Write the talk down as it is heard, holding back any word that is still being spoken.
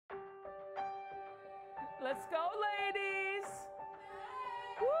Let's go, ladies.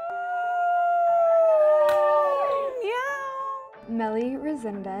 Woo! Meli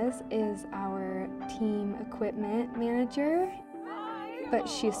Resendiz is our team equipment manager, but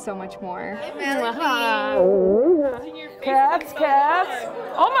she's so much more. Cats, cats.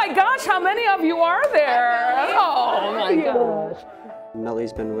 Oh my gosh, how many of you are there? Oh my gosh.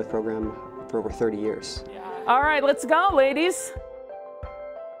 Meli's been with the program for over 30 years. All right, let's go, ladies.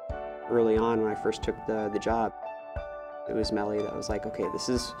 Early on, when I first took the job, it was Meli that was like, okay, this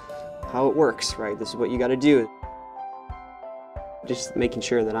is how it works, right? This is what you got to do. Just making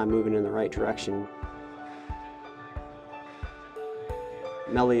sure that I'm moving in the right direction.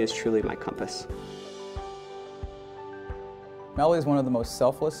 Meli is truly my compass. Meli is one of the most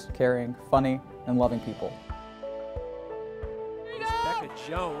selfless, caring, funny, and loving people.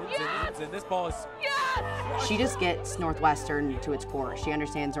 Jones, yes! and this ball is... Yes! She just gets Northwestern to its core. She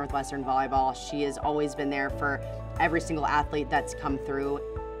understands Northwestern volleyball. She has always been there for every single athlete that's come through.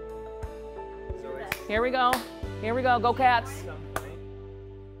 Here we go. Here we go. Go Cats.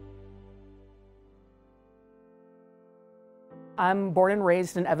 I'm born and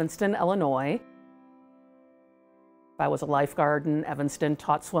raised in Evanston, Illinois. I was a lifeguard in Evanston,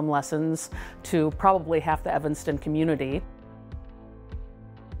 taught swim lessons to probably half the Evanston community.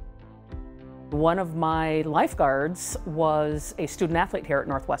 One of my lifeguards was a student athlete here at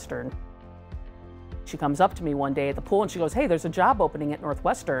Northwestern. She comes up to me one day at the pool and she goes, hey, there's a job opening at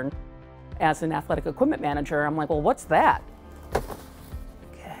Northwestern as an athletic equipment manager. I'm like, well, what's that?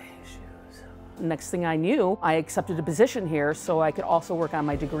 Okay, shoes. Next thing I knew, I accepted a position here so I could also work on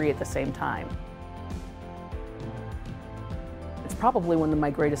my degree at the same time. It's probably one of my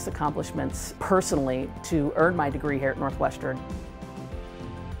greatest accomplishments personally to earn my degree here at Northwestern.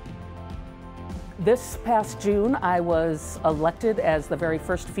 This past June, I was elected as the very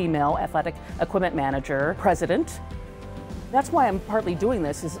first female athletic equipment manager president. That's why I'm partly doing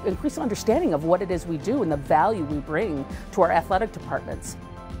this, is increase understanding of what it is we do and the value we bring to our athletic departments.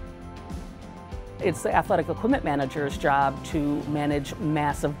 It's the athletic equipment manager's job to manage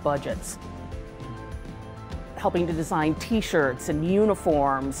massive budgets, helping to design t-shirts and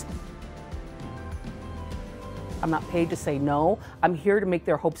uniforms. I'm not paid to say no. I'm here to make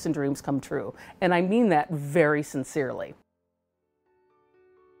their hopes and dreams come true. And I mean that very sincerely.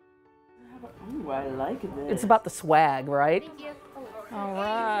 Ooh, I like this. It's about the swag, right? Thank you. All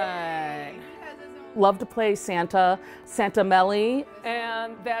right. Love to play Santa Meli,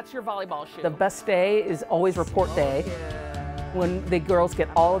 and that's your volleyball shoe. The best day is always report day, when the girls get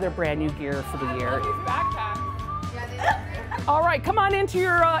all of their brand new gear for the year. All right, come on into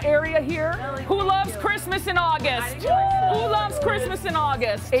your area here. Who loves Christmas in August? Who loves Christmas in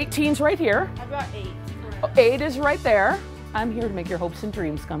August? 18's right here. I've got 8. 8 is right there. I'm here to make your hopes and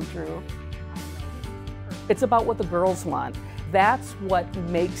dreams come true. It's about what the girls want. That's what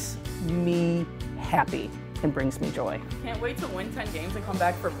makes me happy and brings me joy. Can't wait to win 10 games and come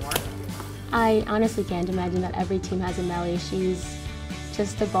back for more. I honestly can't imagine that every team has a Meli. She's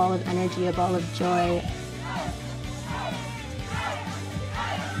just a ball of energy, a ball of joy.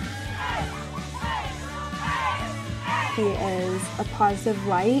 She is a positive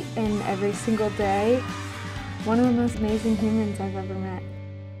light in every single day. One of the most amazing humans I've ever met.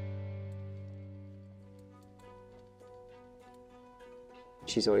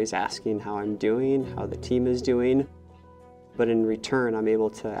 She's always asking how I'm doing, how the team is doing. But in return, I'm able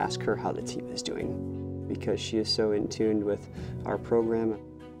to ask her how the team is doing because she is so in tune with our program.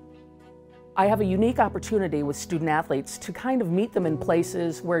 I have a unique opportunity with student athletes to kind of meet them in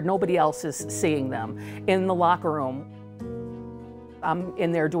places where nobody else is seeing them. In the locker room, I'm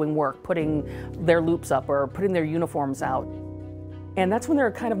in there doing work, putting their loops up or putting their uniforms out. And that's when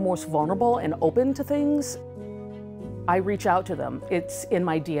they're kind of most vulnerable and open to things. I reach out to them. It's in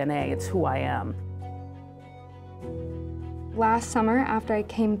my DNA, it's who I am. Last summer, after I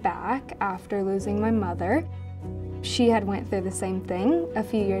came back, after losing my mother, she had went through the same thing a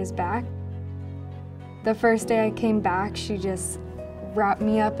few years back. The first day I came back, she just wrapped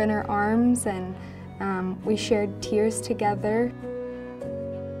me up in her arms and we shared tears together.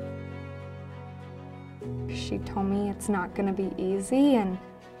 She told me it's not going to be easy and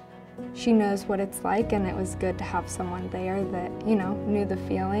she knows what it's like, and it was good to have someone there that, you know, knew the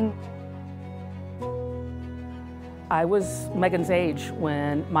feeling. I was Megan's age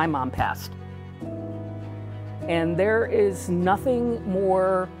when my mom passed. And there is nothing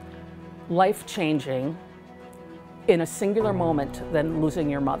more life-changing in a singular moment than losing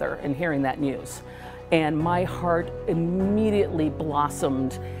your mother and hearing that news. And my heart immediately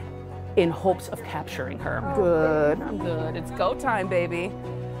blossomed in hopes of capturing her. I'm good, I'm good. It's go time, baby.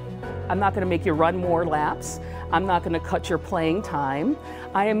 I'm not going to make you run more laps. I'm not going to cut your playing time.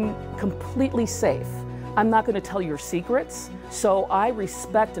 I am completely safe. I'm not going to tell your secrets. So I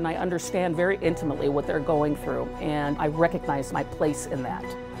respect and I understand very intimately what they're going through, and I recognize my place in that.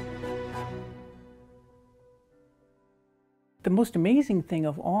 The most amazing thing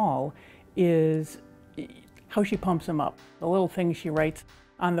of all is how she pumps them up. The little things she writes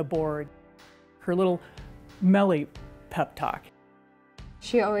on the board. Her little Meli pep talk.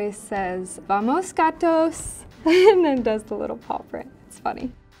 She always says, "Vamos gatos," and then does the little paw print. It's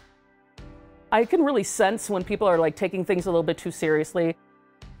funny. I can really sense when people are like taking things a little bit too seriously.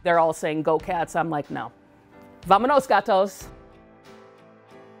 They're all saying, "Go Cats." I'm like, no. Vámonos gatos.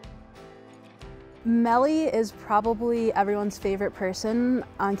 Meli is probably everyone's favorite person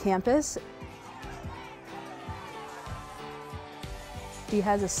on campus. She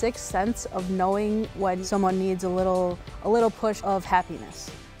has a sixth sense of knowing when someone needs a little push of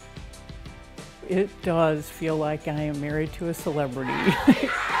happiness. It does feel like I am married to a celebrity.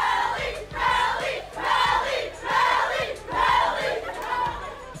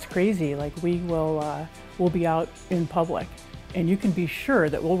 It's crazy. Like we'll be out in public, and you can be sure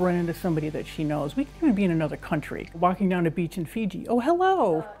that we'll run into somebody that she knows. We can even be in another country, walking down a beach in Fiji. Oh,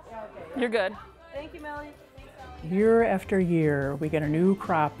 hello. You're good. Thank you, Meli. Year after year, we get a new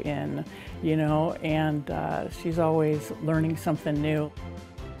crop in, you know, and she's always learning something new.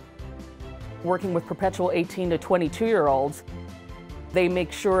 Working with perpetual 18 to 22-year-olds, they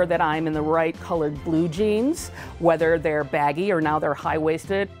make sure that I'm in the right colored blue jeans, whether they're baggy or now they're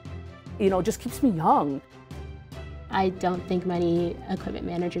high-waisted. You know, it just keeps me young. I don't think many equipment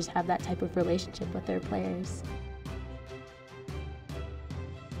managers have that type of relationship with their players.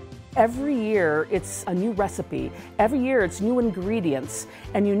 Every year, it's a new recipe. Every year, it's new ingredients.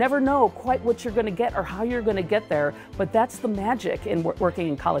 And you never know quite what you're going to get or how you're going to get there. But that's the magic in working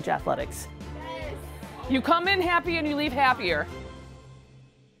in college athletics. You come in happy and you leave happier.